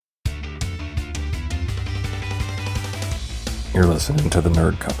You're listening to The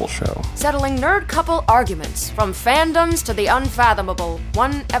Nerd Couple Show. Settling nerd couple arguments, from fandoms to the unfathomable,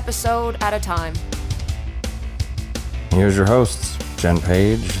 one episode at a time. Here's your hosts, Jen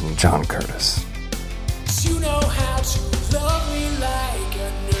Page and John Curtis. You know how to love me like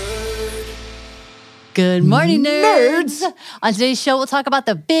a nerd. Good morning, nerds! On today's show, we'll talk about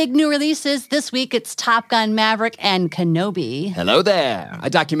the big new releases. This week, it's Top Gun Maverick and Kenobi. Hello there. A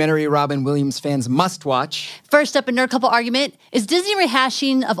documentary Robin Williams fans must watch. First up in Nerd Couple Argument, is Disney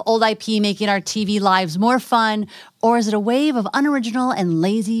rehashing of old IP making our TV lives more fun, or is it a wave of unoriginal and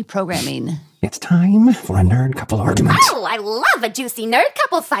lazy programming? It's time for a Nerd Couple Argument. Oh, I love a juicy nerd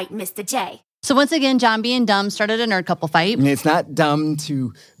couple fight, Mr. J. So once again, John being dumb started a Nerd Couple fight. It's not dumb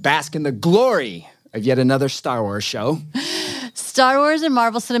to bask in the glory of yet another Star Wars show. Star Wars and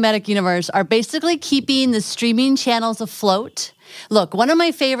Marvel Cinematic Universe are basically keeping the streaming channels afloat. Look, one of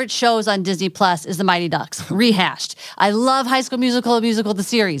my favorite shows on Disney Plus is The Mighty Ducks, rehashed. I love High School Musical, the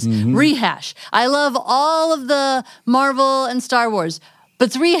series, rehash. I love all of the Marvel and Star Wars, but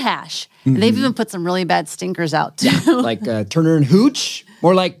it's rehash. They've even put some really bad stinkers out, too. Yeah, like Turner and Hooch,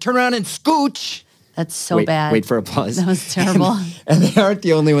 more like Turn Around and Scooch. That's so bad. Wait for applause. That was terrible. And they aren't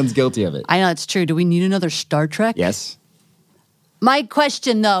the only ones guilty of it. I know, it's true. Do we need another Star Trek? Yes. My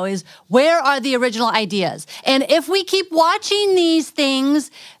question, though, is where are the original ideas? And if we keep watching these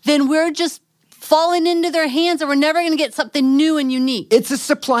things, then we're just falling into their hands and we're never going to get something new and unique. It's a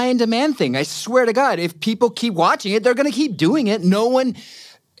supply and demand thing. I swear to God, if people keep watching it, they're going to keep doing it.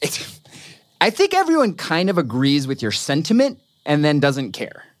 I think everyone kind of agrees with your sentiment and then doesn't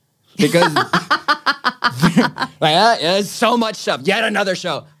care. Because there's so much stuff. Yet another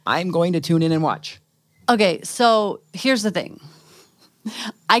show. I'm going to tune in and watch. Okay, so here's the thing.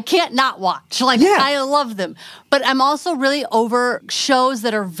 I can't not watch. I love them. But I'm also really over shows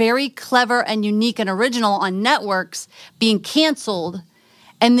that are very clever and unique and original on networks being canceled.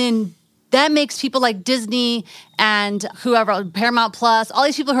 And then that makes people like Disney and whoever, Paramount Plus, all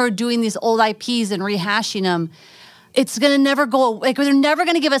these people who are doing these old IPs and rehashing them, it's going to never go away. Like, they're never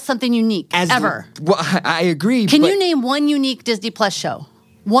going to give us something unique, ever. Well, I agree. Can you name one unique Disney Plus show?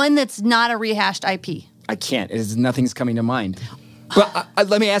 One that's not a rehashed IP? I can't. Nothing's coming to mind. But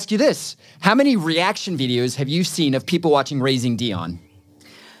let me ask you this. How many reaction videos have you seen of people watching Raising Dion?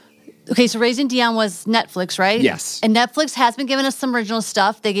 Okay, so Raising Dion was Netflix, right? Yes. And Netflix has been giving us some original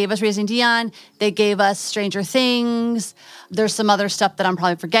stuff. They gave us Raising Dion. They gave us Stranger Things. There's some other stuff that I'm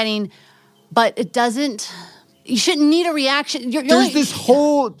probably forgetting. But it doesn't... You shouldn't need a reaction. There's this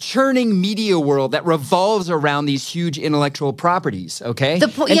whole churning media world that revolves around these huge intellectual properties, okay?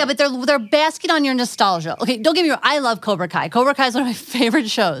 Yeah, but they're basking on your nostalgia. Okay, don't get me wrong. I love Cobra Kai. Cobra Kai is one of my favorite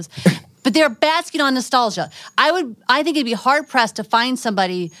shows. But they're basking on nostalgia. I think it'd be hard-pressed to find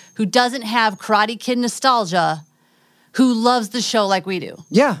somebody who doesn't have Karate Kid nostalgia who loves the show like we do.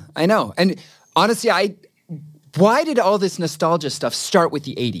 Yeah, I know. And honestly, why did all this nostalgia stuff start with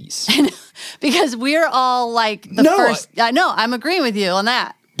the 80s? Because we're all like first... I know, I'm agreeing with you on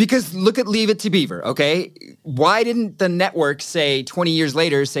that. Because look at Leave It to Beaver, okay? Why didn't the network say 20 years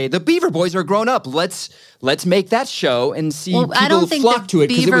later, the Beaver Boys are grown up, let's make that show and see people I don't think flock to it.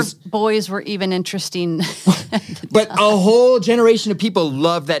 Beaver Boys were even interesting. But a whole generation of people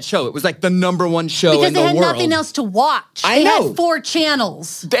loved that show. It was like the #1 show in the world. Because they had nothing else to watch. They had 4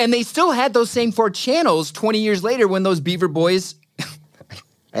 channels. And they still had those same 4 channels 20 years later when those Beaver Boys...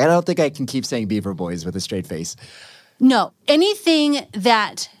 I don't think I can keep saying Beaver Boys with a straight face. No. Anything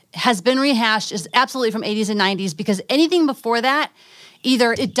that has been rehashed is absolutely from 80s and 90s, because anything before that,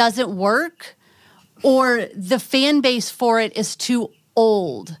 either it doesn't work or the fan base for it is too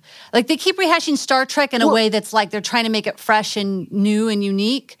old. Like, they keep rehashing Star Trek in a way that's like they're trying to make it fresh and new and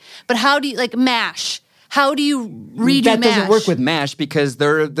unique. But how do you, like MASH, how do you redo MASH? That doesn't work with MASH because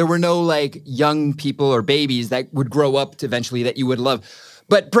there were no, like, young people or babies that would grow up to eventually that you would love.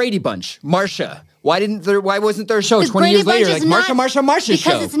 But Brady Bunch, Marsha, why wasn't there a show 20 years later like Marsha show?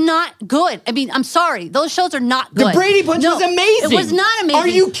 Because it's not good. I mean, I'm sorry. Those shows are not good. The Brady Bunch was amazing. It was not amazing. Are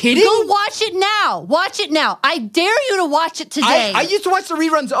you kidding? Go watch it now. Watch it now. I dare you to watch it today. I used to watch the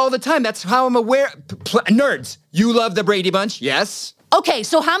reruns all the time. That's how I'm aware. Nerds, you love the Brady Bunch, yes? Okay,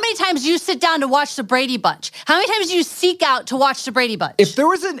 so how many times do you sit down to watch the Brady Bunch? How many times do you seek out to watch the Brady Bunch? If there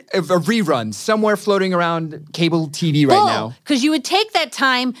was a rerun somewhere floating around cable TV right now. Because you would take that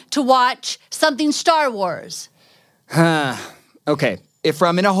time to watch something Star Wars. Okay. if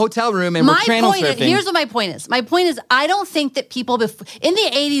I'm in a hotel room and we're channel surfing. Here's what my point is. My point is, I don't think that people in the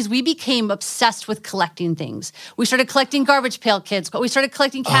 80s, we became obsessed with collecting things. We started collecting Garbage Pail Kids. We started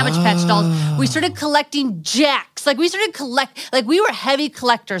collecting Cabbage Patch Dolls. We started collecting Jacks. Like, we were heavy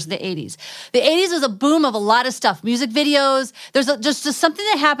collectors in the 80s. The 80s was a boom of a lot of stuff. Music videos. There's just something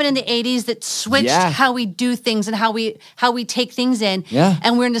that happened in the 80s that switched how we do things and how we take things in. Yeah.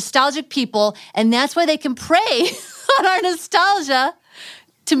 And we're nostalgic people, and that's why they can prey on our nostalgia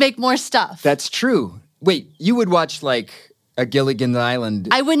to make more stuff. That's true. Wait, you would watch like a Gilligan's Island?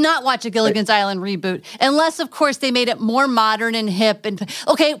 I would not watch a Gilligan's Island reboot unless, of course, they made it more modern and hip. And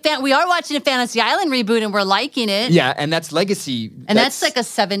okay, we are watching a Fantasy Island reboot and we're liking it. Yeah, and that's Legacy. And that's like a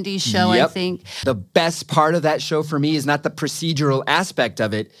 70s show, I think. The best part of that show for me is not the procedural aspect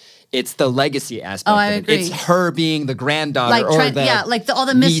of it. It's the legacy aspect. Oh, I of it. agree. It's her being the granddaughter, all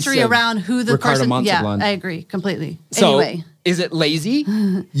the mystery around who the Ricardo person. Montalban. Yeah, I agree completely. So, anyway, is it lazy?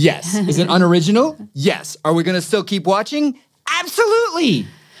 Yes. Is it unoriginal? Yes. Are we going to still keep watching? Absolutely.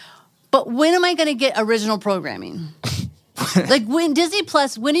 But when am I going to get original programming? Like when Disney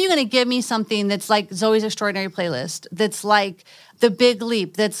Plus, when are you going to give me something that's like Zoe's Extraordinary Playlist? That's like The Big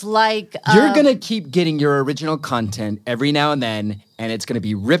Leap? That's like you're going to keep getting your original content every now and then, and it's going to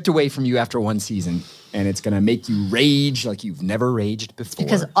be ripped away from you after one season, and it's going to make you rage like you've never raged before.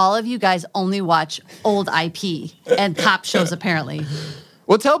 Because all of you guys only watch old IP and cop shows, apparently.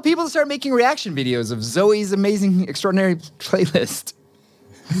 Well, tell people to start making reaction videos of Zoe's Amazing Extraordinary Playlist.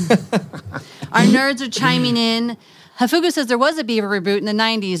 Our nerds are chiming in. Hafugu says there was a Beaver reboot in the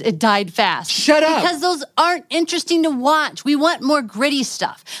 90s. It died fast. Shut up. Because those aren't interesting to watch. We want more gritty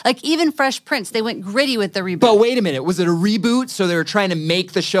stuff. Like even Fresh Prince, they went gritty with the reboot. But wait a minute. Was it a reboot so they were trying to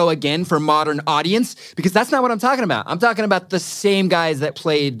make the show again for a modern audience? Because that's not what I'm talking about. I'm talking about the same guys that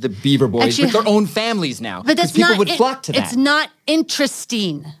played the Beaver Boys Actually, with their own families now. But that's people would flock to that. It's not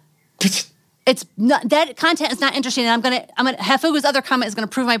interesting. It's not, that content is not interesting, and I'm gonna Hafugu's other comment is gonna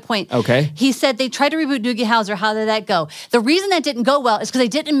prove my point. Okay. He said they tried to reboot Doogie Howser. How did that go? The reason that didn't go well is because they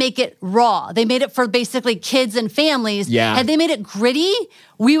didn't make it raw. They made it for basically kids and families. Yeah. Had they made it gritty,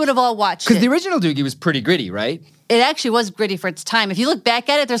 we would have all watched it. Because the original Doogie was pretty gritty, right? It actually was gritty for its time. If you look back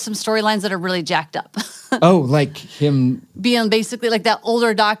at it, there's some storylines that are really jacked up. Oh, like him being basically like that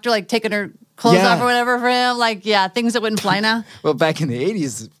older doctor, like taking her clothes off or whatever for him. Like, yeah, things that wouldn't fly now. Well, back in the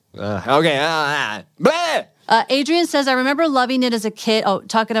 80s. Adrian says, I remember loving it as a kid. Oh,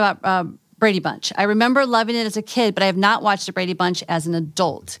 talking about Brady Bunch. I remember loving it as a kid, but I have not watched the Brady Bunch as an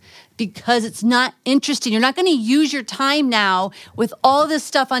adult because it's not interesting. You're not going to use your time now with all this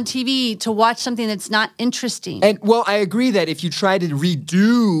stuff on TV to watch something that's not interesting. And, well, I agree that if you try to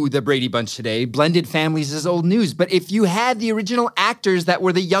redo the Brady Bunch today, blended families is old news. But if you had the original actors that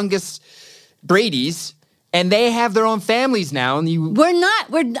were the youngest Bradys, and they have their own families now, and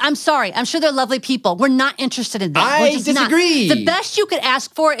I'm sorry. I'm sure they're lovely people. We're not interested in that. I disagree. The best you could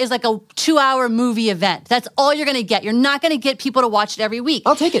ask for is like a 2-hour movie event. That's all you're going to get. You're not going to get people to watch it every week.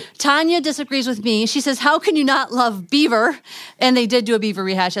 I'll take it. Tanya disagrees with me. She says, how can you not love Beaver? And they did do a Beaver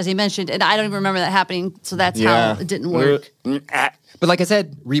rehash, as he mentioned, and I don't even remember that happening, so that's how it didn't work. But like I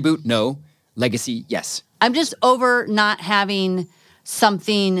said, reboot, no. Legacy, yes. I'm just over not having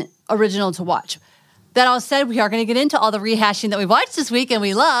something original to watch. That all said, we are going to get into all the rehashing that we watched this week and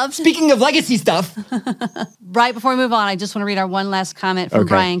we loved. Speaking of legacy stuff. Right before we move on, I just want to read our one last comment from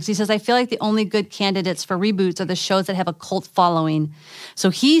Brian. Because he says, I feel like the only good candidates for reboots are the shows that have a cult following. So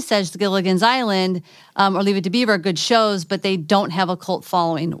he says Gilligan's Island or Leave It to Beaver are good shows, but they don't have a cult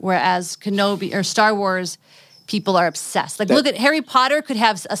following. Whereas Kenobi or Star Wars, people are obsessed. Like, look at Harry Potter could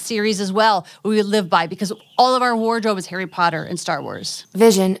have a series as well we would live by because all of our wardrobe is Harry Potter and Star Wars.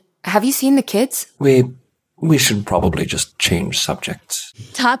 Vision, have you seen the kids? We should probably just change subjects.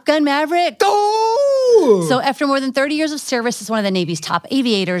 Top Gun Maverick. Go! So after more than 30 years of service as one of the Navy's top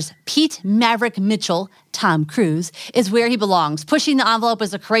aviators, Pete Maverick Mitchell, Tom Cruise, is where he belongs, pushing the envelope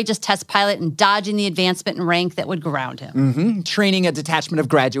as a courageous test pilot and dodging the advancement in rank that would ground him. Mm-hmm. Training a detachment of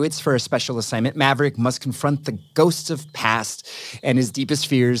graduates for a special assignment, Maverick must confront the ghosts of past and his deepest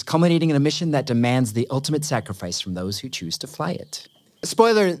fears, culminating in a mission that demands the ultimate sacrifice from those who choose to fly it.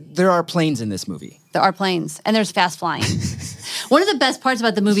 Spoiler, there are planes in this movie. There are planes, and there's fast flying. One of the best parts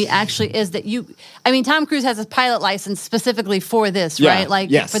about the movie actually is that Tom Cruise has a pilot license specifically for this, right?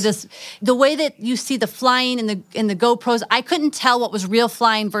 For this, the way that you see the flying in the GoPros, I couldn't tell what was real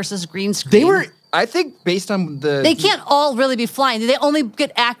flying versus green screen. I think based on They can't all really be flying. Did they only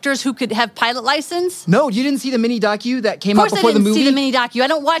get actors who could have pilot license? No, you didn't see the mini docu that came out before the movie? Of course I didn't see the mini docu. I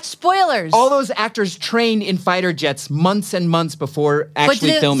don't watch spoilers. All those actors trained in fighter jets months and months before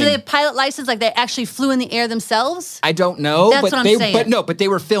actually filming. So they have pilot license, like they actually flew in the air themselves? I don't know. That's what I'm saying. But they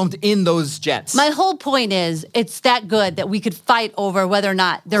were filmed in those jets. My whole point is, it's that good that we could fight over whether or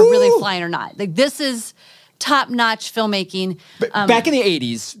not they're really flying or not. Like, this is top-notch filmmaking. Back in the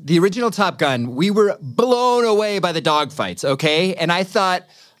 80s, the original Top Gun, we were blown away by the dogfights, okay? And I thought,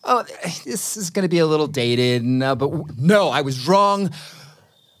 oh, this is going to be a little dated. But no, I was wrong.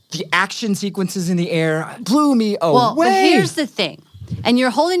 The action sequences in the air blew me away. Well, but here's the thing. And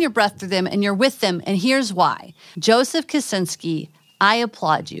you're holding your breath through them, and you're with them, and here's why. Joseph Kosinski, I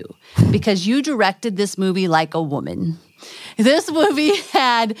applaud you, because you directed this movie like a woman. This movie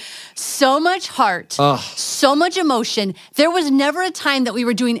had so much heart, so much emotion. There was never a time that we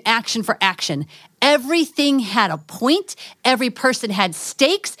were doing action for action. Everything had a point. Every person had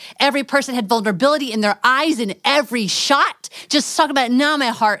stakes. Every person had vulnerability in their eyes in every shot. Just talk about it. Now my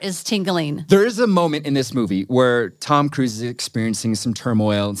heart is tingling. There is a moment in this movie where Tom Cruise is experiencing some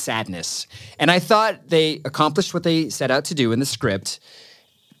turmoil and sadness. And I thought they accomplished what they set out to do in the script.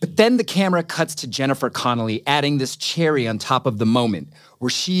 But then the camera cuts to Jennifer Connelly, adding this cherry on top of the moment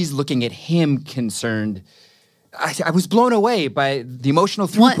where she's looking at him concerned. I was blown away by the emotional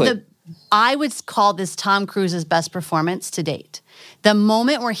throughput. I would call this Tom Cruise's best performance to date. The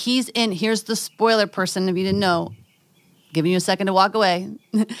moment where he's in, here's the spoiler person, if you didn't know, giving you a second to walk away.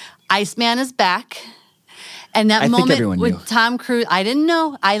 Iceman is back. And that moment with Tom Cruise, I didn't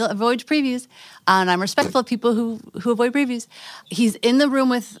know. I avoid previews. And I'm respectful of people who avoid previews. He's in the room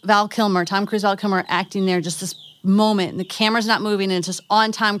with Val Kilmer, Tom Cruise, Val Kilmer, acting there, just this moment. And the camera's not moving, and it's just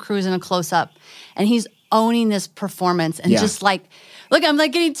on Tom Cruise in a close-up. And he's owning this performance. And just like, look, I'm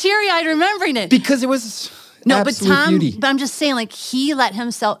like getting teary-eyed remembering it. Because it was beauty. But I'm just saying, like, he let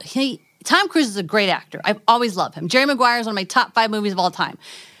himself, Tom Cruise is a great actor. I've always loved him. Jerry Maguire is one of my top 5 movies of all time.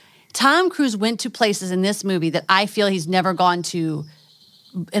 Tom Cruise went to places in this movie that I feel he's never gone to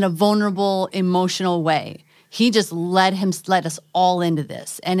in a vulnerable, emotional way. He just let us all into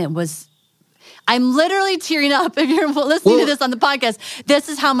this. And it was, I'm literally tearing up if you're listening to this on the podcast. This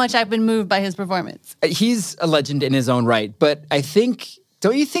is how much I've been moved by his performance. He's a legend in his own right. But I think,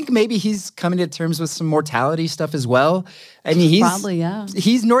 don't you think maybe he's coming to terms with some mortality stuff as well? I mean, probably, yeah.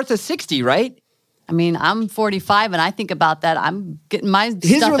 He's north of 60, right? I mean, I'm 45, and I think about that. I'm getting my stuff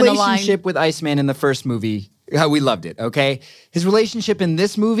in the line. His relationship with Iceman in the first movie, we loved it, okay? His relationship in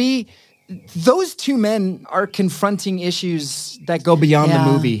this movie, those two men are confronting issues that go beyond the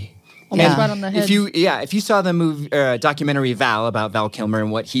movie. Right on the head. If you saw the movie documentary Val about Val Kilmer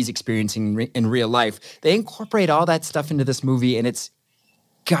and what he's experiencing in real life, they incorporate all that stuff into this movie, and it's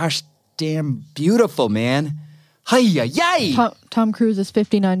gosh damn beautiful, man. Hi-ya-yay! Tom Cruise is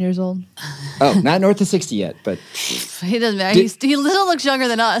 59 years old. Oh, not north of 60 yet, but... He doesn't matter. He still looks younger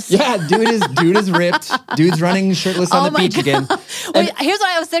than us. Yeah, dude is ripped. Dude's running shirtless on the beach again. Wait, here's what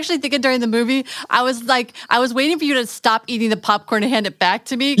I was actually thinking during the movie. I was waiting for you to stop eating the popcorn and hand it back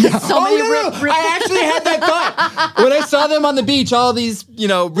to me. Yeah. I actually had that thought. When I saw them on the beach, all these,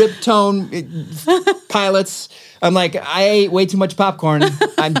 ripped tone pilots... I'm like, I ate way too much popcorn.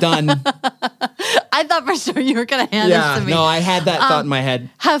 I'm done. I thought for sure you were going to hand this to me. No, I had that thought in my head.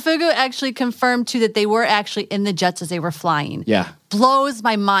 Hafugu actually confirmed, too, that they were actually in the jets as they were flying. Yeah. Blows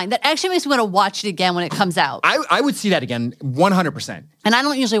my mind. That actually makes me want to watch it again when it comes out. I would see that again, 100%. And I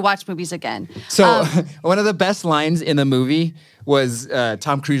don't usually watch movies again. So one of the best lines in the movie was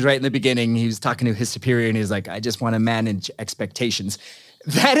Tom Cruise right in the beginning. He was talking to his superior, and he was like, I just want to manage expectations.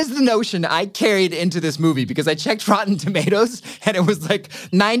 That is the notion I carried into this movie because I checked Rotten Tomatoes and it was like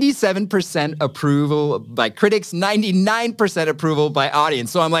 97% approval by critics, 99% approval by audience.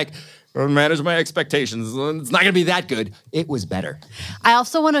 So I'm like, I'll manage my expectations. It's not going to be that good. It was better. I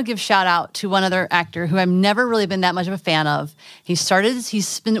also want to give shout out to one other actor who I've never really been that much of a fan of.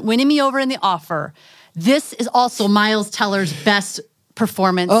 He's been winning me over in The Offer. This is also Miles Teller's best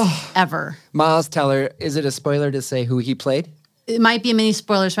performance ever. Miles Teller, is it a spoiler to say who he played? It might be a mini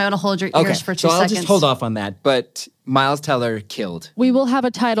spoiler, so I want to hold your ears for 2 seconds. So I'll just hold off on that. But Miles Teller killed. We will have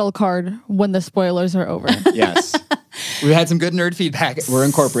a title card when the spoilers are over. Yes. We had some good nerd feedback we're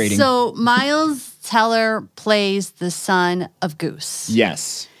incorporating. So Miles Teller plays the son of Goose.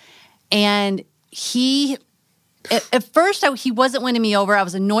 Yes. And at first, he wasn't winning me over. I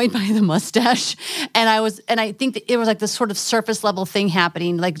was annoyed by the mustache, and I think that it was like this sort of surface level thing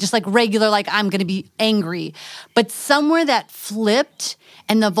happening, like just like regular, like I'm going to be angry. But somewhere that flipped,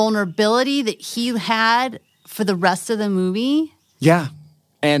 and the vulnerability that he had for the rest of the movie. Yeah.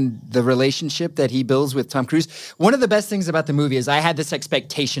 and the relationship that he builds with Tom Cruise. One of the best things about the movie is I had this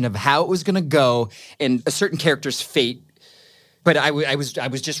expectation of how it was going to go and a certain character's fate, but I was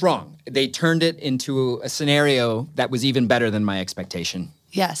just wrong. They turned it into a scenario that was even better than my expectation.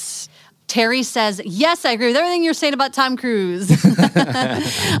 Yes. Terry says, yes, I agree with everything you're saying about Tom Cruise.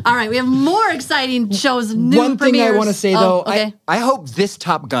 All right, we have more exciting shows, new One thing premieres. I want to say, though, okay. I hope this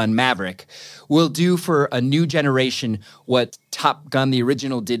Top Gun, Maverick, will do for a new generation what Top Gun, the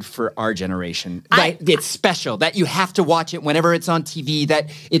original, did for our generation. It's special, that you have to watch it whenever it's on TV, that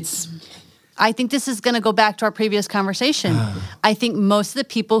it's... I think this is going to go back to our previous conversation. I think most of the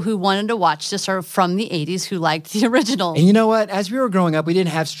people who wanted to watch this are from the 80s who liked the original. And you know what? As we were growing up, we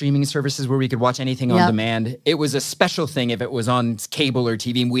didn't have streaming services where we could watch anything on demand. It was a special thing if it was on cable or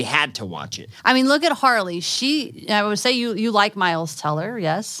TV, and we had to watch it. I mean, look at Harley. I would say you like Miles Teller,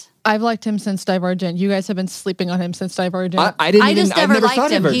 yes? I've liked him since Divergent. You guys have been sleeping on him since Divergent. I just never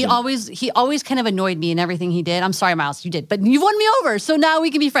liked him. Divergent. He always kind of annoyed me in everything he did. I'm sorry, Miles, you did, but you won me over, so now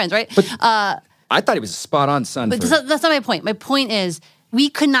we can be friends, right? But I thought he was a spot-on son. But that's not my point. My point is we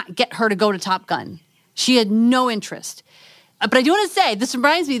could not get her to go to Top Gun. She had no interest. But I do want to say, this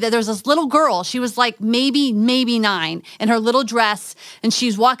reminds me that there was this little girl. She was like maybe 9 in her little dress. And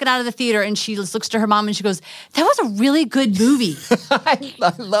she's walking out of the theater and she just looks to her mom and she goes, that was a really good movie. I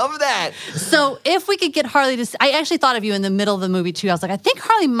love that. So if we could get Harley to... I actually thought of you in the middle of the movie too. I was like, I think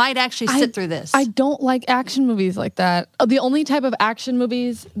Harley might actually sit through this. I don't like action movies like that. The only type of action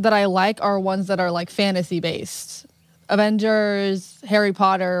movies that I like are ones that are like fantasy-based. Avengers, Harry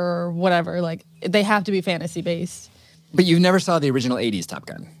Potter, or whatever. Like, they have to be fantasy-based. But you never saw the original 80s Top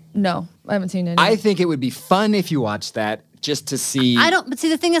Gun? No, I haven't seen it. I think it would be fun if you watched that just to see. But see,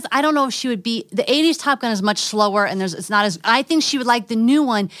 the thing is, I don't know if she would be. The 80s Top Gun is much slower, and it's not as. I think she would like the new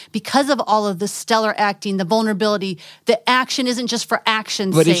one because of all of the stellar acting, the vulnerability. The action isn't just for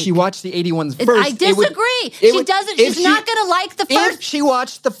action's sake. But if she watched the 81s first, I disagree. She doesn't. She's not going to like the first. If she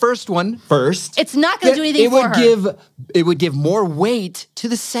watched the first one first, it's not going to do anything for her. It would give more weight to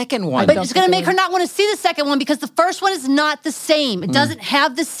the second one. But it's going to make her not want to see the second one because the first one is not the same. It doesn't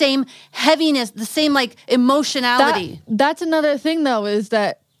have the same heaviness, the same like emotionality. That's another thing, though, is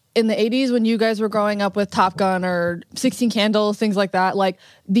that in the 80s when you guys were growing up with Top Gun or 16 Candles, things like that, like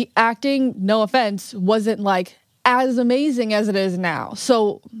the acting, no offense, wasn't like as amazing as it is now.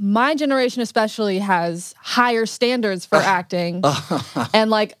 So my generation especially has higher standards for acting.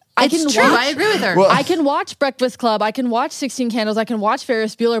 And like I agree with her. Well, I can watch Breakfast Club, I can watch 16 Candles, I can watch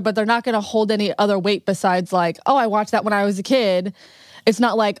Ferris Bueller, but they're not going to hold any other weight besides like, oh, I watched that when I was a kid. It's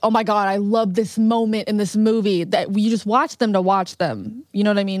not like, oh my God, I love this moment in this movie. That you just watch them to watch them. You know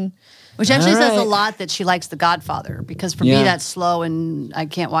what I mean? Which actually says a lot that she likes The Godfather, because for me that's slow and I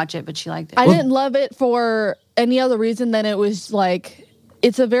can't watch it, but she liked it. I didn't love it for any other reason than it was like,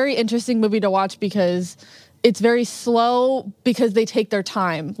 it's a very interesting movie to watch because it's very slow because they take their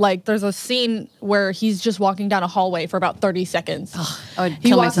time. Like, there's a scene where he's just walking down a hallway for about 30 seconds.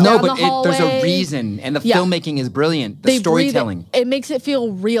 He walks down the hallway. There's a reason, and the filmmaking is brilliant. The storytelling. It makes it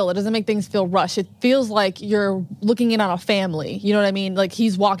feel real. It doesn't make things feel rushed. It feels like you're looking in on a family. You know what I mean? Like,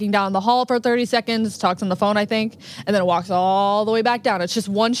 he's walking down the hall for 30 seconds, talks on the phone, I think, and then walks all the way back down. It's just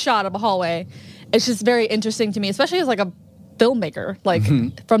one shot of a hallway. It's just very interesting to me, especially as like a filmmaker, like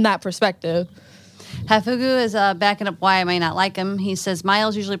from that perspective. Hafugu is backing up why I may not like him. He says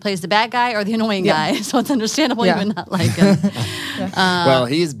Miles usually plays the bad guy or the annoying guy, so it's understandable you would not like him. Well,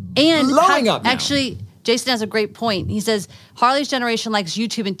 he's blowing up now. Actually, Jason has a great point. He says Harley's generation likes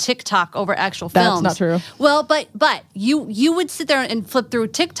YouTube and TikTok over actual films. That's not true. Well, but you would sit there and flip through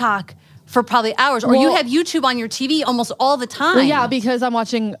TikTok for probably hours, or you have YouTube on your TV almost all the time. Well, yeah, because I'm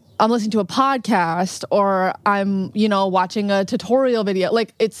listening to a podcast, or I'm, watching a tutorial video.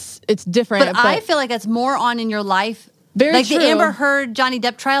 Like, it's different. But I feel like that's more on in your life. Very true. The Amber Heard Johnny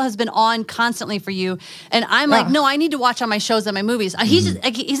Depp trial has been on constantly for you, and I'm like, no, I need to watch all my shows and my movies. He's just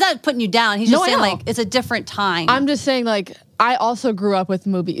like, he's not putting you down. He's just saying like it's a different time. I'm just saying like I also grew up with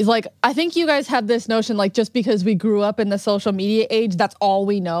movies. Like, I think you guys have this notion like just because we grew up in the social media age, that's all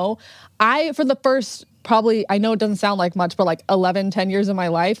we know. For the first probably, I know it doesn't sound like much, but like 11, 10 years of my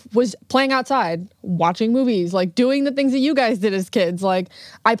life was playing outside, watching movies, like doing the things that you guys did as kids. Like,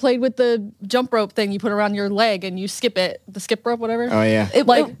 I played with the jump rope thing you put around your leg and you skip it, the skip rope, whatever. Oh, yeah.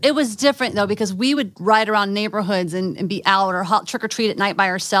 It was different, though, because we would ride around neighborhoods and be out or trick-or-treat at night by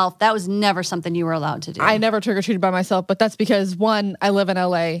ourselves. That was never something you were allowed to do. I never trick-or-treated by myself, but that's because, one, I live in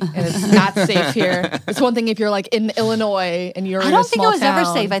LA and it's not safe here. It's one thing if you're like in Illinois and you're in a small town. I don't think it was ever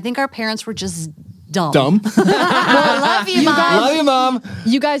safe. I think our parents were just dumb. Love you, Mom. Love you, Mom.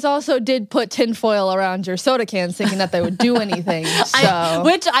 You guys also did put tinfoil around your soda cans thinking that they would do anything.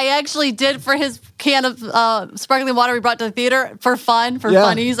 Which I actually did for his can of sparkling water we brought to the theater for fun, for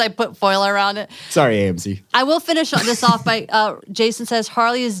funnies. I put foil around it. Sorry, AMC. I will finish this off by Jason says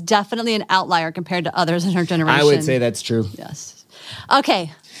Harley is definitely an outlier compared to others in her generation. I would say that's true. Yes.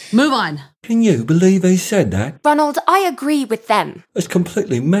 Okay, move on. Can you believe he said that? Ronald, I agree with them. It's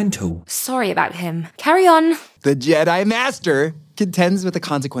completely mental. Sorry about him. Carry on. The Jedi Master contends with the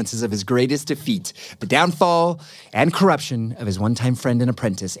consequences of his greatest defeat, the downfall and corruption of his one-time friend and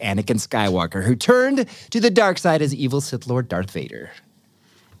apprentice, Anakin Skywalker, who turned to the dark side as evil Sith Lord Darth Vader.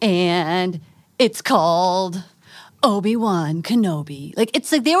 And it's called Obi-Wan Kenobi.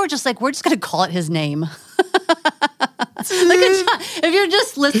 It's like they were just like, we're just going to call it his name. Look at John. If you're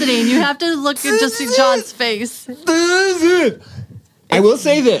just listening, you have to look at just see John's face. I will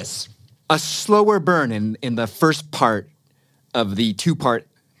say this. A slower burn in the first part of the 2-part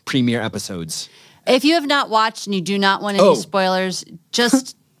premiere episodes. If you have not watched and you do not want any spoilers,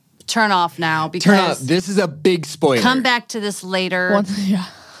 just turn off now because turn off. This is a big spoiler. Come back to this later.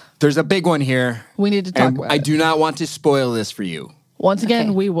 There's a big one here. We need to talk about I do not want to spoil this for you. Once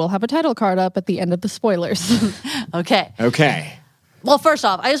again, we will have a title card up at the end of the spoilers. Okay. Well, first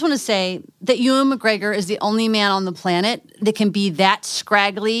off, I just want to say that Ewan McGregor is the only man on the planet that can be that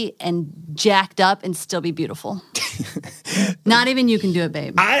scraggly and jacked up and still be beautiful. Not even you can do it,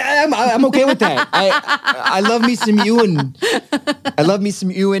 babe. I'm okay with that. I love me some Ewan. I love me some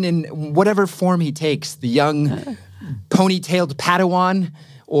Ewan in whatever form he takes. The young ponytailed Padawan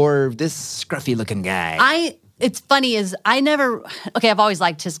or this scruffy-looking guy. It's funny I've always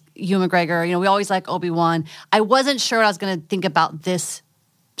liked Ewan McGregor. You know, we always like Obi-Wan. I wasn't sure what I was going to think about this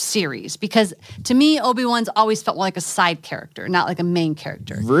series because to me, Obi-Wan's always felt more like a side character, not like a main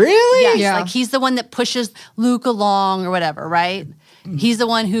character. Really? Yes, like he's the one that pushes Luke along or whatever, right? He's the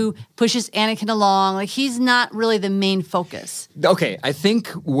one who pushes Anakin along. Like, he's not really the main focus. Okay, I think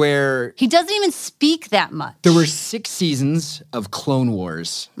where... He doesn't even speak that much. There were 6 seasons of Clone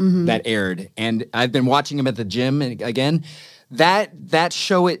Wars that aired, and I've been watching them at the gym again. That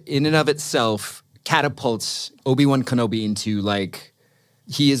show in and of itself catapults Obi-Wan Kenobi into, like...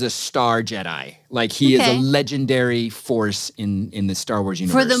 He is a star Jedi. Like, he is a legendary force in the Star Wars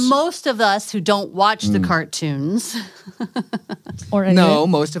universe. For the most of us who don't watch the cartoons. No,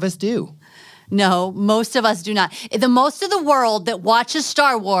 most of us do. No, most of us do not. The most of the world that watches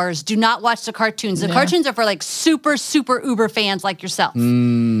Star Wars do not watch the cartoons. The cartoons are for, like, super, super uber fans like yourself.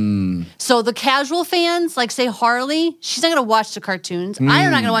 So the casual fans, like, say, Harley, she's not going to watch the cartoons. I'm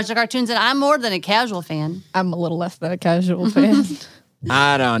not going to watch the cartoons, and I'm more than a casual fan. I'm a little less than a casual fan.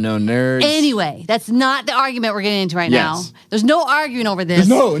 I don't know, nerds. Anyway, that's not the argument we're getting into right now. There's no arguing over this. There's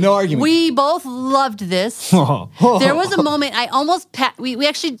no argument. We both loved this. There was a moment, I almost, we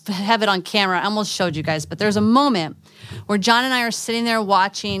actually have it on camera. I almost showed you guys, but there's a moment where John and I are sitting there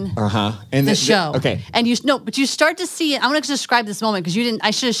watching and the show. Okay. And you start to see it. I'm going to describe this moment because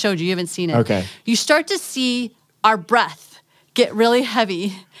I should have showed you. You haven't seen it. Okay. You start to see our breath get really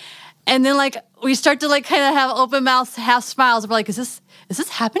heavy. And then, like, we start to, like, kind of have open mouths, half smiles. We're like, is this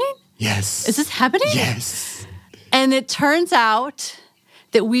happening? Yes. Is this happening? Yes. And it turns out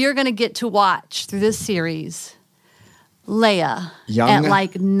that we are going to get to watch through this series Leia at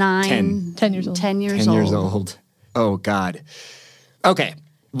like 10 years old. 10 years old. Oh, God. Okay.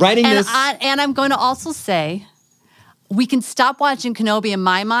 Writing this. And I'm going to also say, we can stop watching Kenobi in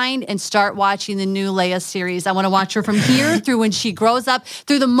my mind and start watching the new Leia series. I want to watch her from here through when she grows up,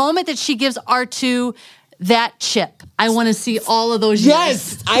 through the moment that she gives R2 that chip. I want to see all of those years.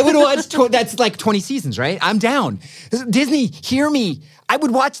 Yes, I would watch, that's like 20 seasons, right? I'm down. Disney, hear me. I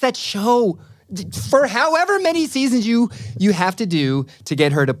would watch that show for however many seasons you have to do to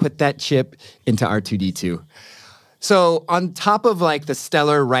get her to put that chip into R2-D2. So on top of like the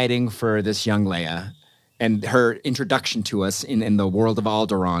stellar writing for this young Leia and her introduction to us in the world of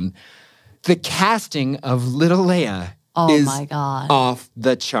Alderaan, the casting of little Leia is off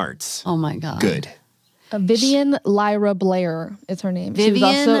the charts. Oh my God. Good. Vivian Lyra Blair is her name. She was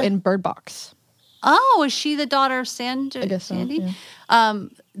also in Bird Box. Oh, is she the daughter of Sandy? I guess so, Sandy? yeah.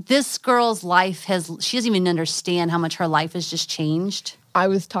 This girl's life she doesn't even understand how much her life has just changed. I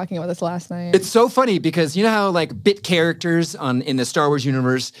was talking about this last night. It's so funny because you know how like bit characters in the Star Wars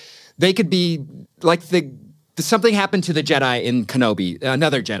universe, they could be like something happened to the Jedi in Kenobi,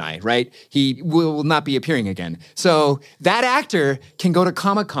 another Jedi, right? He will not be appearing again. So that actor can go to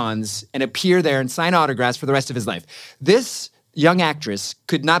Comic-Cons and appear there and sign autographs for the rest of his life. This young actress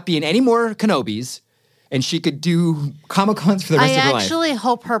could not be in any more Kenobis, and she could do Comic-Cons for the rest of her life. I actually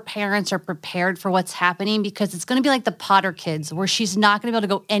hope her parents are prepared for what's happening because it's going to be like the Potter kids where she's not going to be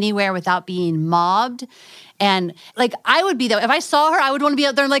able to go anywhere without being mobbed. And like I would be there. If I saw her, I would want to be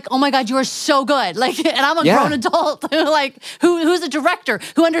out there like, oh my God, you are so good. Like, and I'm a grown adult. Like, who's a director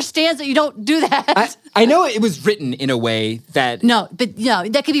who understands that you don't do that? I know it was written in a way that... No, but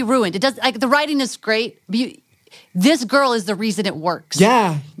that could be ruined. It does. Like the writing is great. But this girl is the reason it works.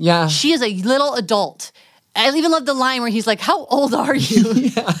 Yeah. She is a little adult. I even love the line where he's like, how old are you?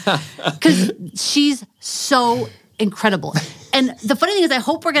 Because she's so incredible. And the funny thing is I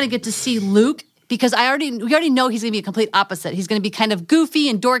hope we're going to get to see Luke because we already know he's going to be a complete opposite. He's going to be kind of goofy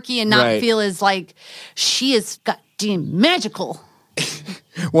and dorky and not feel as like she is goddamn magical.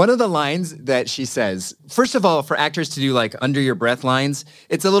 One of the lines that she says, first of all, for actors to do like under your breath lines,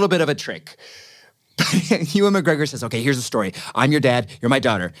 it's a little bit of a trick. Ewan McGregor says, okay, here's the story. I'm your dad, you're my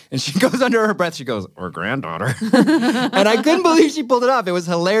daughter. And she goes under her breath, she goes, or granddaughter. And I couldn't believe she pulled it off. It was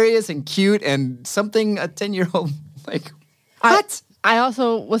hilarious and cute and something a 10-year-old, like, what? I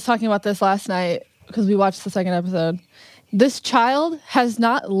also was talking about this last night because we watched the second episode. This child has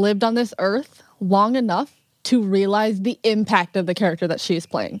not lived on this earth long enough to realize the impact of the character that she's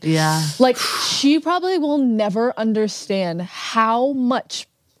playing. Yeah. Like, she probably will never understand how much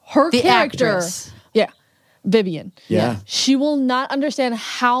her the character... Actress. Yeah. Vivian. Yeah. She will not understand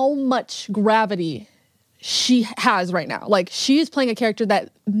how much gravity she has right now. Like, she is playing a character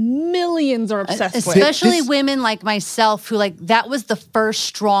that millions are obsessed with. Especially women like myself who, like, that was the first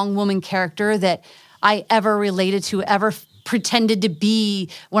strong woman character that I ever related to, ever pretended to be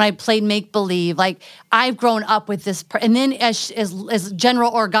when I played make-believe. Like, I've grown up with this. And then as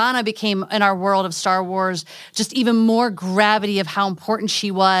General Organa became, in our world of Star Wars, just even more gravity of how important she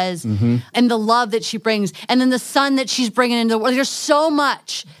was and the love that she brings. And then the son that she's bringing into the world. There's so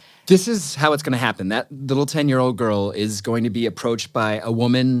much. This is how it's going to happen. That little 10-year-old girl is going to be approached by a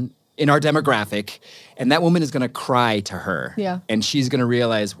woman in our demographic, and that woman is going to cry to her. Yeah. And she's going to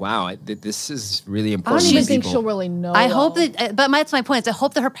realize, wow, this is really I important don't to even think people. she'll really know. I hope that, but that's my point. Is I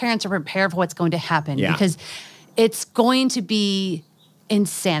hope that her parents are prepared for what's going to happen because it's going to be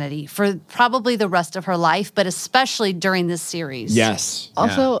insanity for probably the rest of her life, but especially during this series. Yes.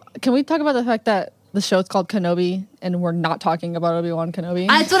 Also, can we talk about the fact that the show's called Kenobi and we're not talking about Obi-Wan Kenobi?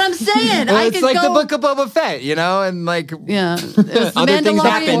 That's what I'm saying. Well, it's like the Book of Boba Fett, you know, and like it was other things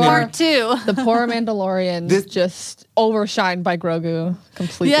happen. Mandalorian Part 2. The poor Mandalorian just overshined by Grogu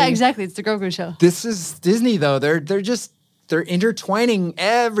completely. Yeah, exactly. It's the Grogu show. This is Disney, though. They're intertwining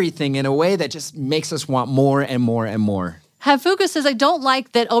everything in a way that just makes us want more and more and more. Hafuka says, I don't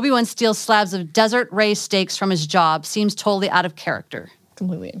like that Obi-Wan steals slabs of desert raised steaks from his job. Seems totally out of character.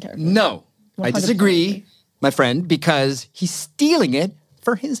 Completely in character. No, I 100%. disagree, my friend, because he's stealing it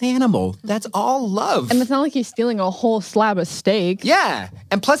for his animal. That's all love. And it's not like he's stealing a whole slab of steak. Yeah,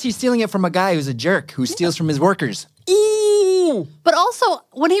 and plus he's stealing it from a guy who's a jerk who steals from his workers. Ooh! But also,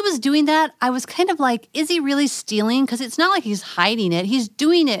 when he was doing that, I was kind of like, is he really stealing? Because it's not like he's hiding it. He's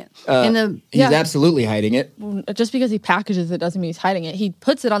doing it in the... He's absolutely hiding it. Just because he packages it doesn't mean he's hiding it. He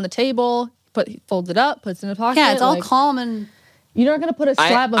puts it on the table, he folds it up, puts it in a pocket. Yeah, it's all calm and... You're not going to put a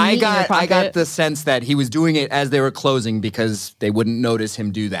slab of meat in your pocket. I got the sense that he was doing it as they were closing because they wouldn't notice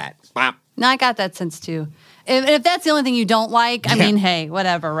him do that. No, I got that sense too. If that's the only thing you don't like, I mean, hey,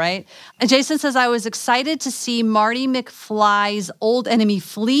 whatever, right? And Jason says, I was excited to see Marty McFly's old enemy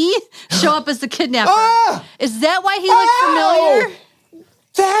Flea show up as the kidnapper. Is that why he looked familiar?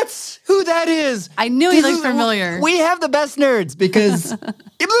 That's who that is. I knew he looked familiar. We have the best nerds because it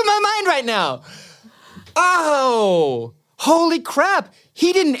blew my mind right now. Oh, holy crap.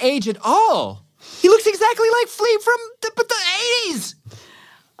 He didn't age at all. He looks exactly like Flea from the 80s.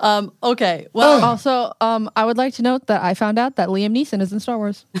 Okay. Well, also, I would like to note that I found out that Liam Neeson is in Star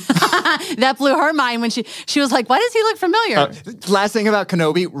Wars. that blew her mind when she was like, why does he look familiar? Last thing about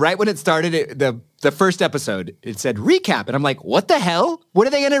Kenobi, right when it started, the first episode, it said recap. And I'm like, what the hell? What are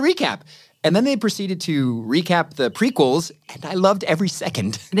they going to recap? And then they proceeded to recap the prequels, and I loved every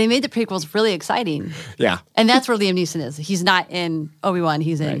second. They made the prequels really exciting. Yeah. And that's where Liam Neeson is. He's not in Obi-Wan.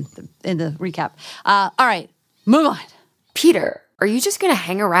 He's in the recap. All right. Move on. Peter, are you just going to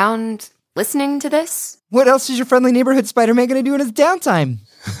hang around listening to this? What else is your friendly neighborhood Spider-Man going to do in his downtime?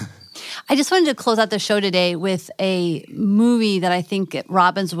 I just wanted to close out the show today with a movie that I think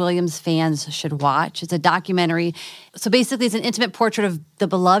Robin Williams fans should watch. It's a documentary. So basically, it's an intimate portrait of the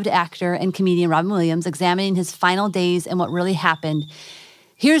beloved actor and comedian Robin Williams examining his final days and what really happened.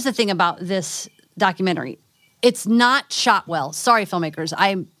 Here's the thing about this documentary. It's not shot well. Sorry, filmmakers.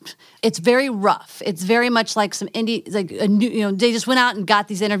 It's very rough. It's very much like some indie, they just went out and got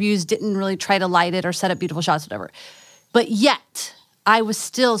these interviews, didn't really try to light it or set up beautiful shots, whatever. But yet, I was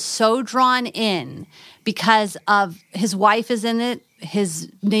still so drawn in because of his wife is in it,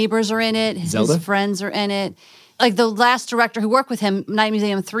 his neighbors are in it, his friends are in it. Like the last director who worked with him, Night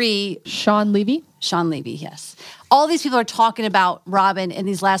Museum 3. Sean Levy, yes. All these people are talking about Robin in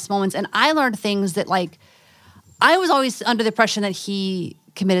these last moments. And I learned things that I was always under the impression that he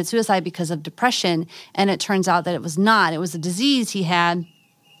committed suicide because of depression. And it turns out that it was not. It was a disease he had.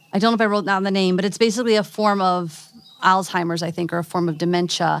 I don't know if I wrote down the name, but it's basically a form of Alzheimer's, I think, or a form of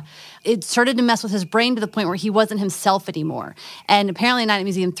dementia. It started to mess with his brain to the point where he wasn't himself anymore. And apparently in Night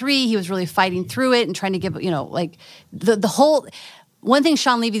Museum 3, he was really fighting through it and trying to give, the whole... One thing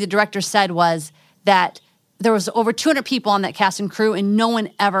Sean Levy, the director, said was that there was over 200 people on that cast and crew, and no one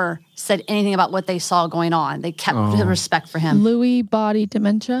ever said anything about what they saw going on. They kept respect for him. Lewy body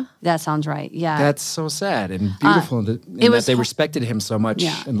dementia? That sounds right, yeah. That's so sad and beautiful that they respected him so much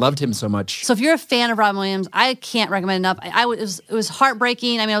and loved him so much. So if you're a fan of Robin Williams, I can't recommend enough. It was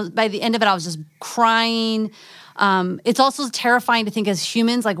heartbreaking. I mean, by the end of it, I was just crying. It's also terrifying to think as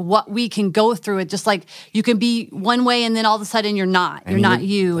humans, like what we can go through. It just like you can be one way and then all of a sudden you're not. You're not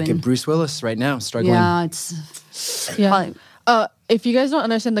you. Look at Bruce Willis right now struggling. Yeah, it's... Yeah. If you guys don't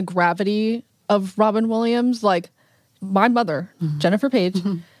understand the gravity of Robin Williams, like my mother, Jennifer Page,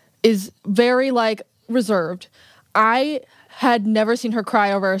 is very reserved. I had never seen her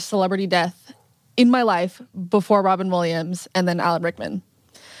cry over a celebrity death in my life before Robin Williams and then Alan Rickman.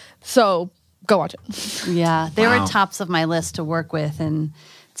 So go watch it. Yeah, they were tops of my list to work with, and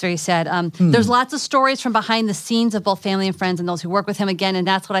it's very sad. There's lots of stories from behind the scenes of both family and friends and those who work with him again, and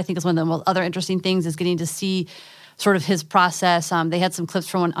that's what I think is one of the other interesting things is getting to see sort of his process. They had some clips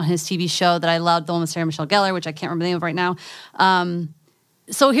from on his TV show that I loved, the one with Sarah Michelle Gellar, which I can't remember the name of right now.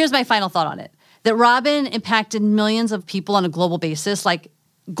 So here's my final thought on it. That Robin impacted millions of people on a global basis, like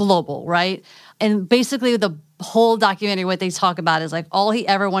global, right? And basically the whole documentary, what they talk about is like all he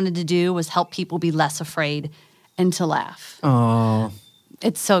ever wanted to do was help people be less afraid and to laugh. Oh,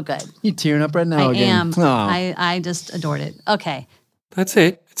 it's so good. You're tearing up right now again. I just adored it. Okay. That's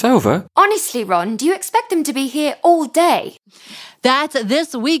it. It's over. Honestly, Ron, do you expect them to be here all day? That's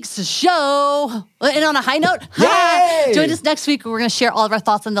this week's show. And on a high note, join us next week. We're going to share all of our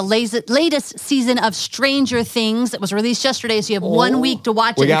thoughts on the latest season of Stranger Things that was released yesterday. So you have 1 week to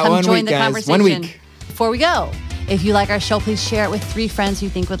watch it and come join the conversation. 1 week. Before we go, if you like our show, please share it with 3 friends you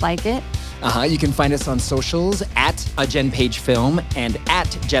think would like it. You can find us on socials at A Jen Page Film and at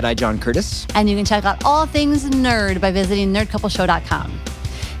Jedi John Curtis. And you can check out all things nerd by visiting nerdcoupleshow.com.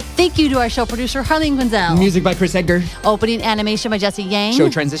 Thank you to our show producer, Harleen Quinzel. Music by Chris Edgar. Opening animation by Jesse Yang. Show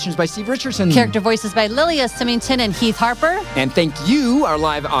transitions by Steve Richardson. Character voices by Lilia Symington and Heath Harper. And thank you, our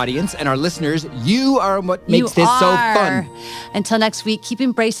live audience and our listeners. You are what makes this so fun. Until next week, keep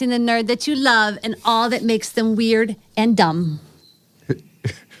embracing the nerd that you love and all that makes them weird and dumb.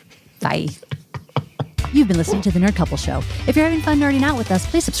 Bye. You've been listening to The Nerd Couple Show. If you're having fun nerding out with us,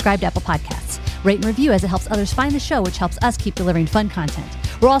 please subscribe to Apple Podcasts. Rate and review as it helps others find the show, which helps us keep delivering fun content.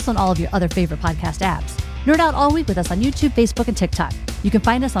 We're also on all of your other favorite podcast apps. Nerd out all week with us on YouTube, Facebook, and TikTok. You can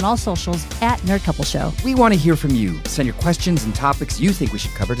find us on all socials at Nerd Couple Show. We want to hear from you. Send your questions and topics you think we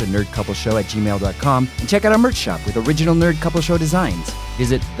should cover to nerdcoupleshow@gmail.com and check out our merch shop with original Nerd Couple Show designs.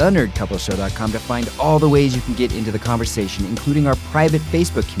 Visit thenerdcoupleshow.com to find all the ways you can get into the conversation, including our private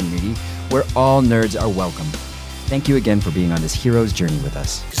Facebook community where all nerds are welcome. Thank you again for being on this hero's journey with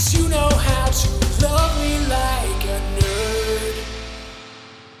us. 'Cause you know how to love me like